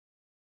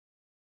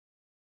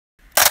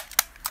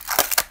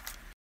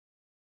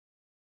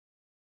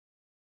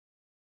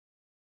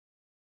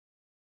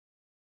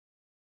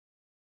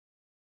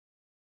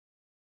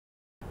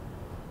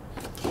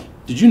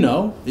Did you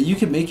know that you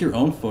can make your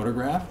own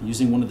photograph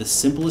using one of the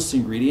simplest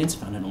ingredients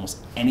found in almost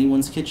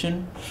anyone's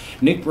kitchen?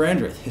 Nick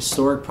Brandreth,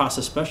 Historic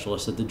Process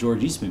Specialist at the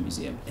George Eastman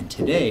Museum, and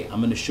today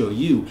I'm going to show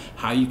you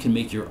how you can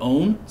make your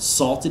own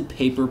salted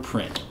paper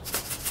print.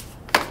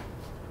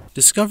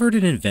 Discovered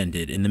and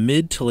invented in the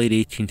mid to late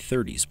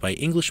 1830s by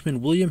Englishman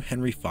William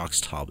Henry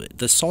Fox Talbot,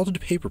 the salted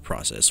paper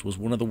process was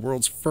one of the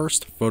world's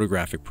first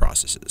photographic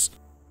processes.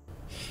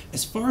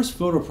 As far as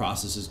photo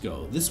processes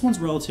go, this one's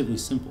relatively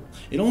simple.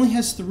 It only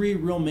has three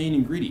real main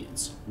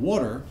ingredients: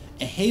 water,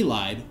 a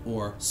halide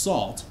or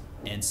salt,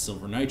 and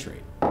silver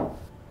nitrate.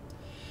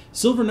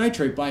 Silver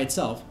nitrate by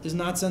itself is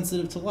not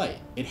sensitive to light.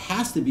 It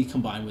has to be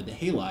combined with the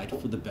halide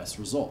for the best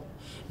result.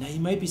 Now you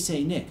might be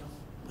saying, Nick,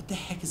 what the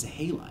heck is a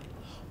halide?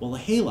 Well, a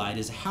halide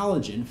is a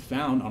halogen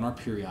found on our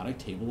periodic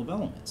table of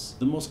elements.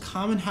 The most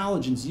common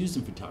halogens used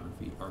in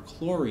photography are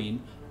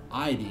chlorine,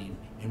 iodine,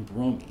 and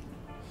bromine.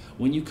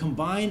 When you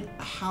combine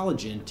a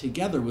halogen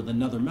together with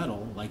another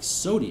metal, like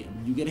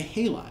sodium, you get a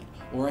halide,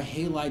 or a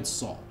halide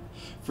salt.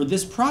 For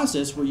this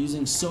process, we're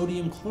using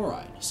sodium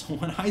chloride. So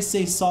when I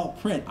say salt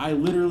print, I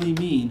literally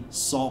mean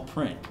salt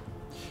print.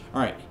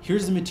 All right,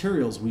 here's the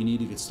materials we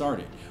need to get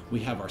started. We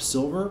have our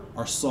silver,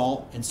 our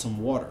salt, and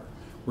some water.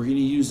 We're going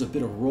to use a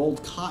bit of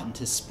rolled cotton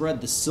to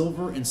spread the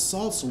silver and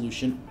salt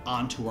solution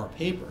onto our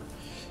paper.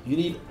 You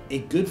need a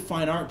good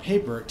fine art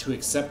paper to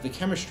accept the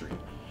chemistry.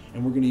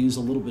 And we're going to use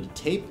a little bit of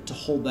tape to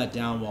hold that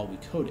down while we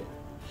coat it.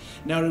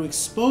 Now, to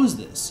expose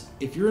this,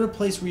 if you're in a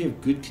place where you have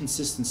good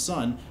consistent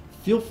sun,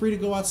 feel free to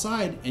go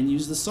outside and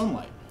use the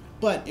sunlight.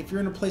 But if you're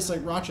in a place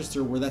like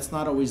Rochester where that's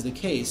not always the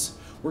case,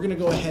 we're going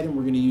to go ahead and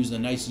we're going to use a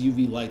nice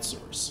UV light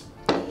source.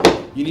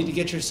 You need to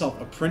get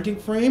yourself a printing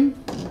frame,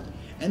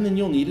 and then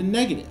you'll need a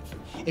negative.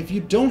 If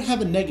you don't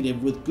have a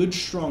negative with good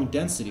strong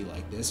density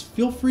like this,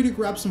 feel free to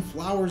grab some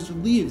flowers or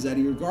leaves out of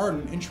your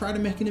garden and try to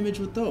make an image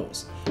with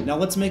those. Now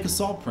let's make a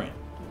salt print.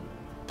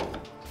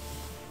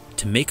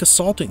 To make a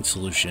salting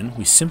solution,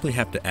 we simply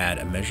have to add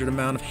a measured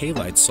amount of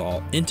halide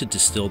salt into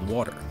distilled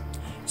water.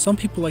 Some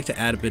people like to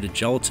add a bit of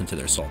gelatin to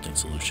their salting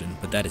solution,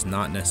 but that is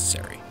not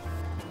necessary.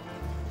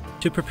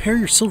 To prepare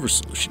your silver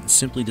solution,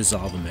 simply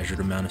dissolve a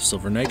measured amount of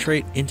silver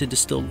nitrate into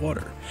distilled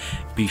water.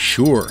 Be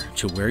sure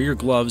to wear your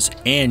gloves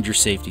and your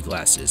safety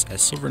glasses,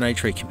 as silver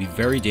nitrate can be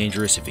very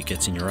dangerous if it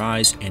gets in your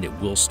eyes, and it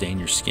will stain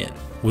your skin.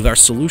 With our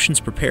solutions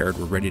prepared,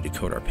 we're ready to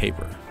coat our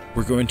paper.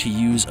 We're going to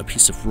use a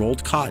piece of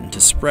rolled cotton to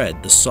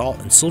spread the salt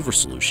and silver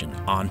solution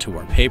onto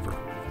our paper.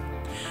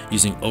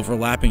 Using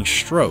overlapping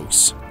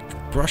strokes,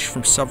 brush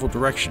from several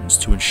directions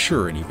to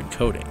ensure an even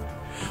coating.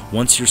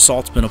 Once your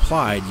salt's been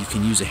applied, you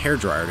can use a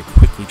hairdryer to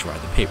quickly dry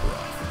the paper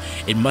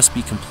off. It must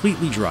be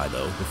completely dry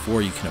though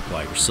before you can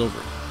apply your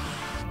silver.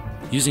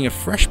 Using a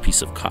fresh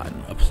piece of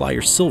cotton, apply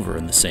your silver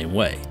in the same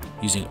way.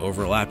 Using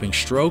overlapping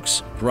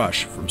strokes,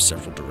 brush from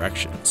several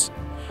directions.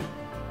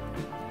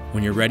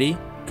 When you're ready,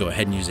 go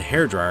ahead and use a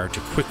hairdryer to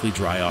quickly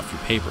dry off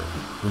your paper.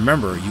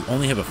 Remember, you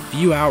only have a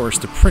few hours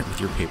to print with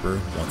your paper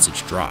once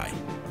it's dry.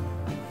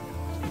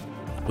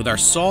 With our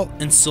salt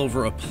and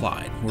silver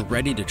applied, we're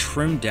ready to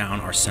trim down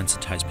our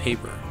sensitized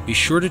paper. Be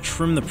sure to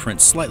trim the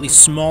print slightly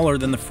smaller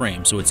than the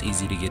frame so it's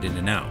easy to get in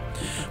and out.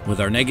 With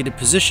our negative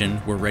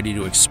position, we're ready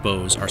to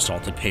expose our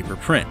salted paper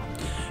print.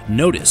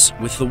 Notice,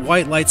 with the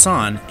white lights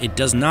on, it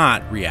does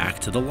not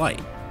react to the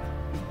light.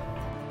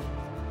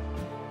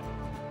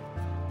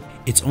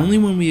 It's only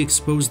when we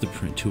expose the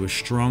print to a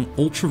strong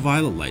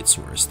ultraviolet light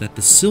source that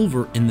the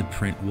silver in the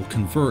print will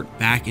convert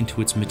back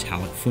into its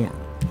metallic form.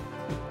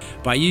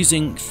 By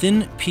using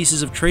thin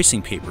pieces of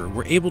tracing paper,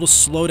 we're able to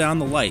slow down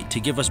the light to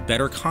give us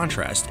better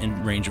contrast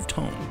and range of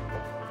tone.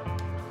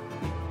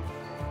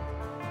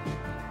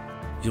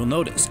 You'll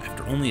notice,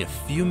 after only a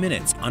few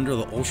minutes under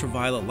the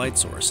ultraviolet light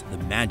source, the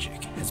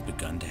magic has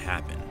begun to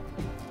happen.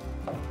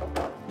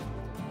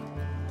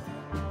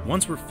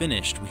 Once we're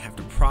finished, we have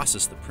to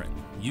process the print.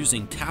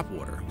 Using tap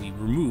water, we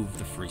remove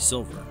the free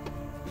silver.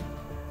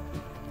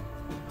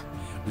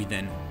 We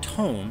then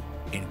tone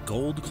in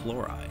gold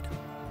chloride.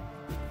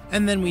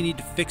 And then we need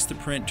to fix the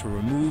print to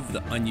remove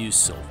the unused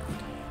silver.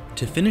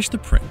 To finish the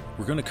print,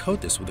 we're going to coat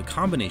this with a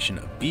combination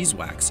of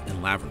beeswax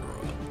and lavender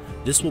oil.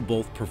 This will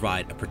both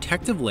provide a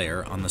protective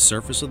layer on the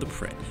surface of the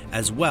print,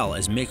 as well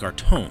as make our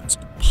tones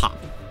pop.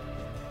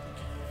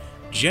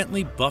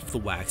 Gently buff the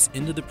wax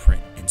into the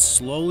print and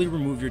slowly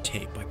remove your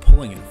tape by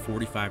pulling at a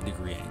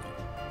 45-degree angle.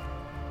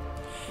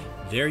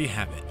 There you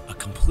have it, a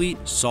complete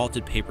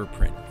salted paper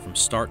print from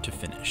start to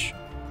finish.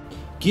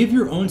 Give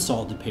your own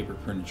salted paper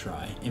print a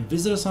try and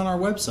visit us on our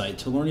website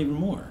to learn even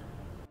more.